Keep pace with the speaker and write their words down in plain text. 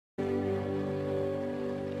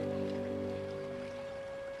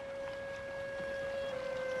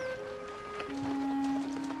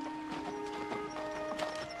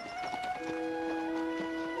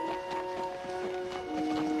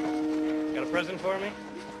present for me?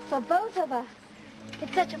 For both of us.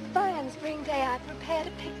 It's such a fine spring day, I prepared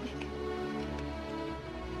a picnic.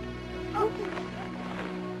 Open it.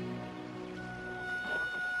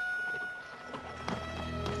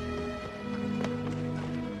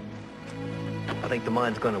 I think the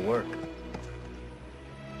mine's going to work.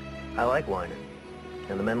 I like Wagner,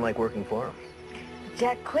 and the men like working for him.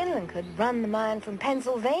 Jack Quinlan could run the mine from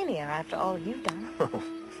Pennsylvania after all you've done. Oh,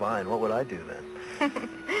 fine. What would I do then?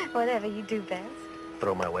 Whatever you do best.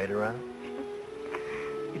 Throw my weight around?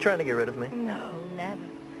 You trying to get rid of me? No, never.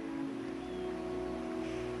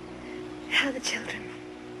 How are the children?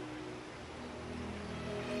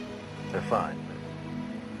 They're fine.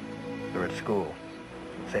 They're at school.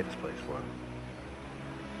 The safest place for them.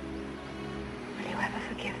 Will you ever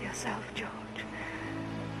forgive yourself, George?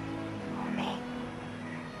 Or me?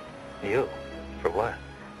 You? For what?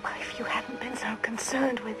 Well, if you hadn't been so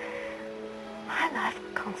concerned with my life,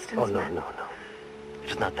 Constance... Oh, no.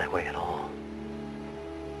 It's not that way at all.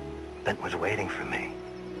 Bent was waiting for me.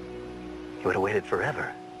 He would have waited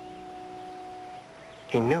forever.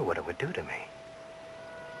 He knew what it would do to me.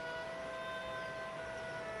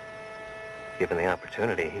 Given the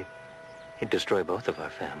opportunity, he'd destroy both of our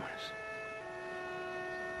families.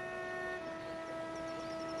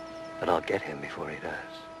 But I'll get him before he does.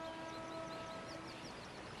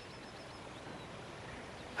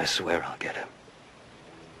 I swear I'll get him.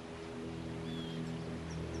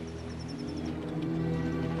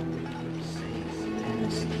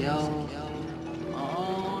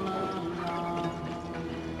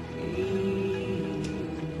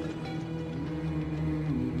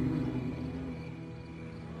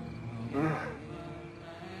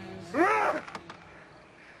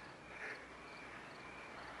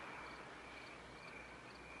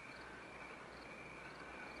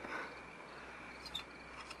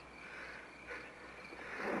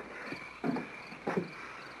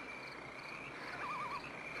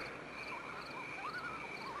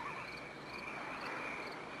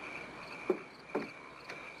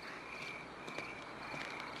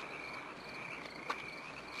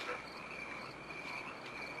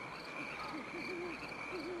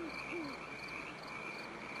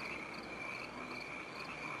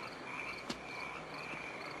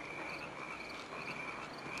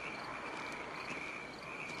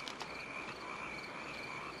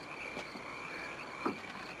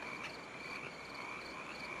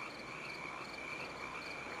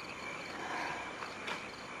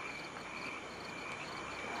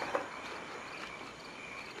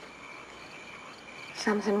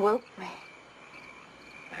 Something woke me.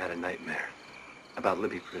 I had a nightmare about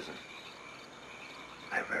Libby Prison.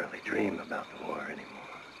 I rarely dream about the war anymore.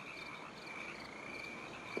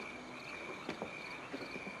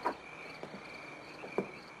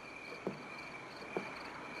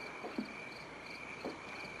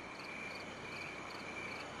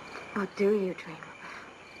 What do you dream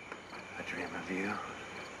about? I dream of you.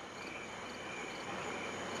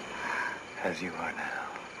 As you are now.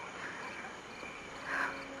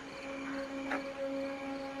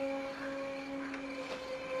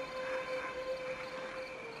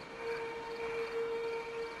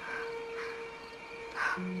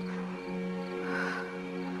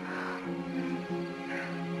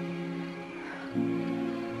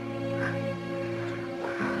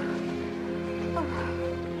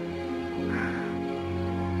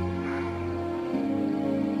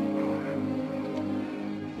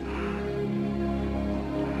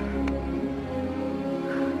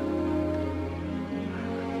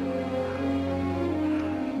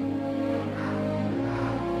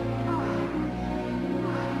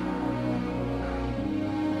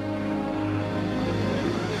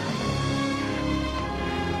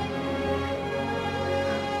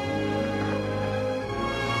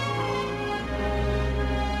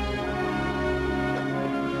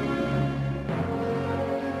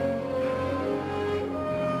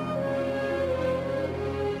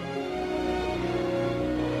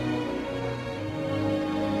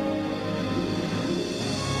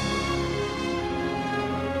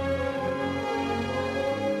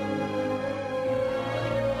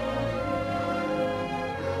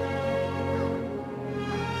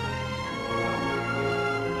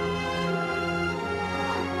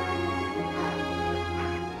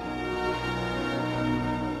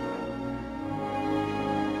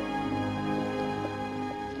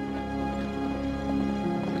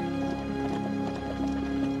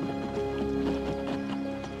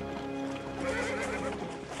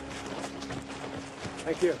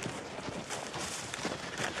 Thank you.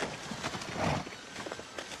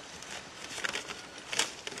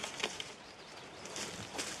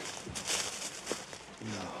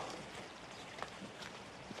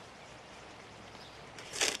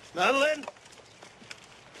 Madeline?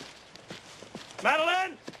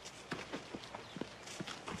 Madeline?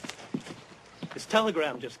 This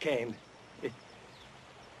telegram just came.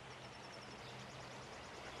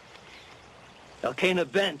 Elkanah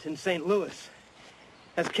Bent in St. Louis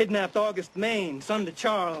has kidnapped August Maine, son to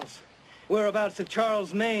Charles. Whereabouts of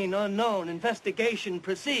Charles Maine unknown. Investigation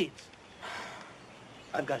proceeds.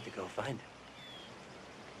 I've got to go find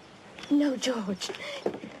him. No, George.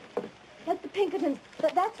 Let the Pinkertons,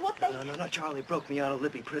 that's what they... No. Charlie broke me out of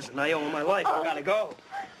Libby prison. I owe him my life. I gotta go.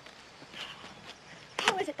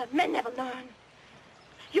 How is it that men never learn?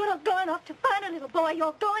 You're not going off to find a little boy.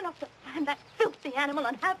 You're going off to find that filthy animal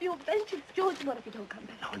and have your vengeance. George, what if you don't come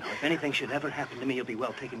back? No. If anything should ever happen to me, you'll be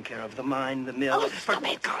well taken care of. The mine, the mill. Oh, stop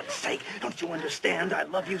it. For God's sake, don't you understand? I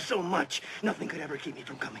love you so much. Nothing could ever keep me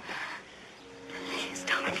from coming back. Please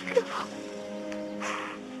don't go.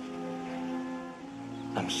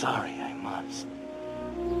 I'm sorry, I must.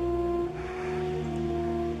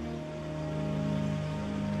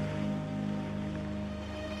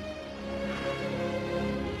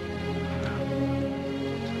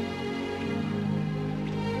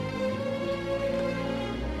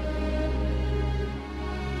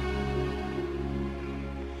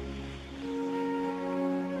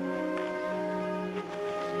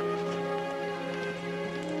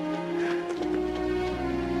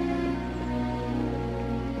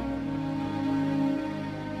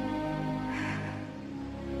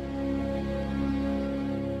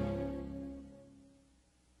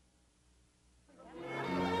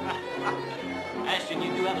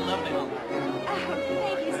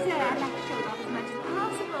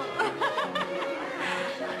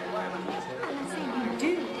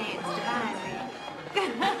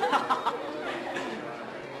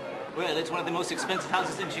 Well, it's one of the most expensive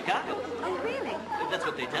houses in Chicago. Oh, really? That's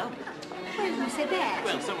what they tell me. Well, who said that?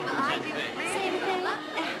 Well, someone from Santa Fe. Say anything?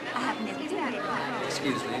 I haven't anything.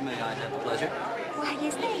 Excuse me, may I have the pleasure? Why,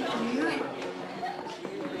 yes, thank you. Very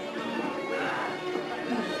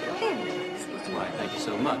nice. Why, thank you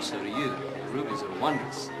so much. So do you. The rubies are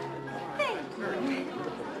wondrous. Thank you.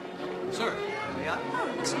 Sir, may I? Oh,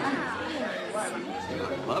 yes. You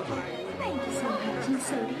look lovely. Thank you so much, and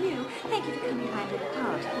so do you. Thank you for coming by to the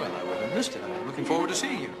party. Well, I wouldn't have missed it. I'm looking forward to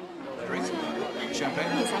seeing you. Drink? Champagne?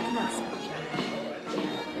 Yes, I can also.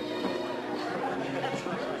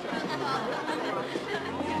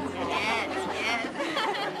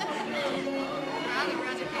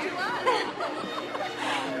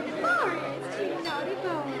 Boris, you naughty boy.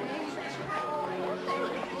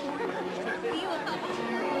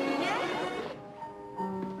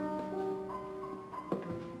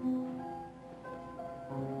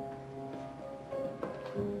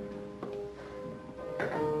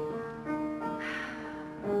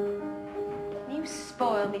 You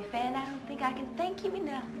spoil me, Fan. I don't think I can thank you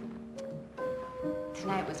enough.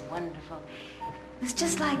 Tonight was wonderful. It was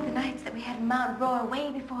just like the nights that we had in Mount Royal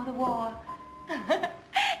way before the war.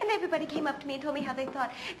 And everybody came up to me and told me how they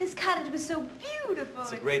thought this cottage was so beautiful.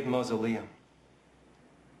 It's a great mausoleum.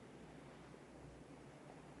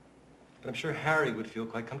 But I'm sure Harry would feel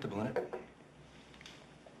quite comfortable in it.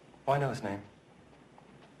 Oh, I know his name.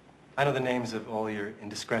 I know the names of all your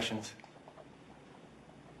indiscretions.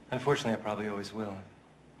 Unfortunately, I probably always will.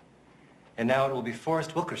 And now it will be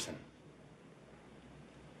Forrest Wilkerson.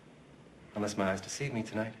 Unless my eyes deceive me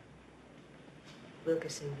tonight.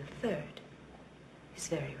 Wilkerson III is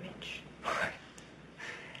very rich.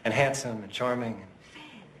 And handsome and charming. Fan,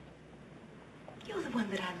 you're the one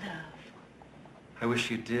that I love. I wish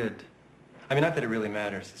you did. I mean, not that it really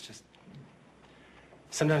matters. It's just...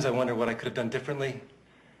 Sometimes I wonder what I could have done differently.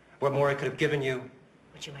 What more I could have given you.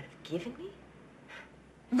 What you might have given me?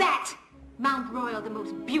 That! Mount Royal, the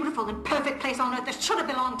most beautiful and perfect place on earth that should have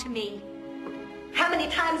belonged to me. How many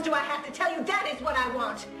times do I have to tell you that is what I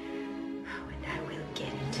want? Oh, and I will get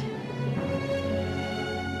it.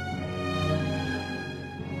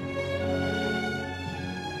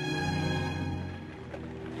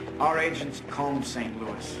 Our agents combed St.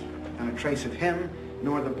 Louis. Not a trace of him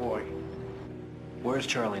nor the boy. Where's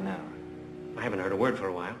Charlie now? I haven't heard a word for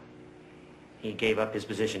a while. He gave up his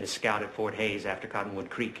position as scout at Fort Hays after Cottonwood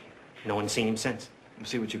Creek. No one's seen him since.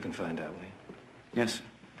 See what you can find out, will you? Yes, sir.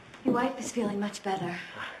 Your wife is feeling much better.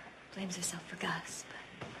 Blames herself for Gus.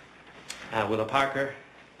 Willa Parker,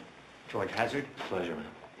 George Hazard, Pleasure, man.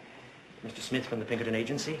 Mr. Smith from the Pinkerton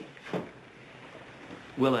Agency.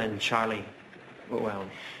 Willa and Charlie, well...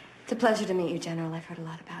 It's a pleasure to meet you, General. I've heard a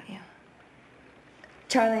lot about you.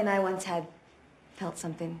 Charlie and I once felt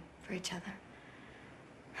something for each other.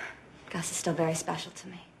 Gus is still very special to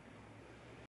me.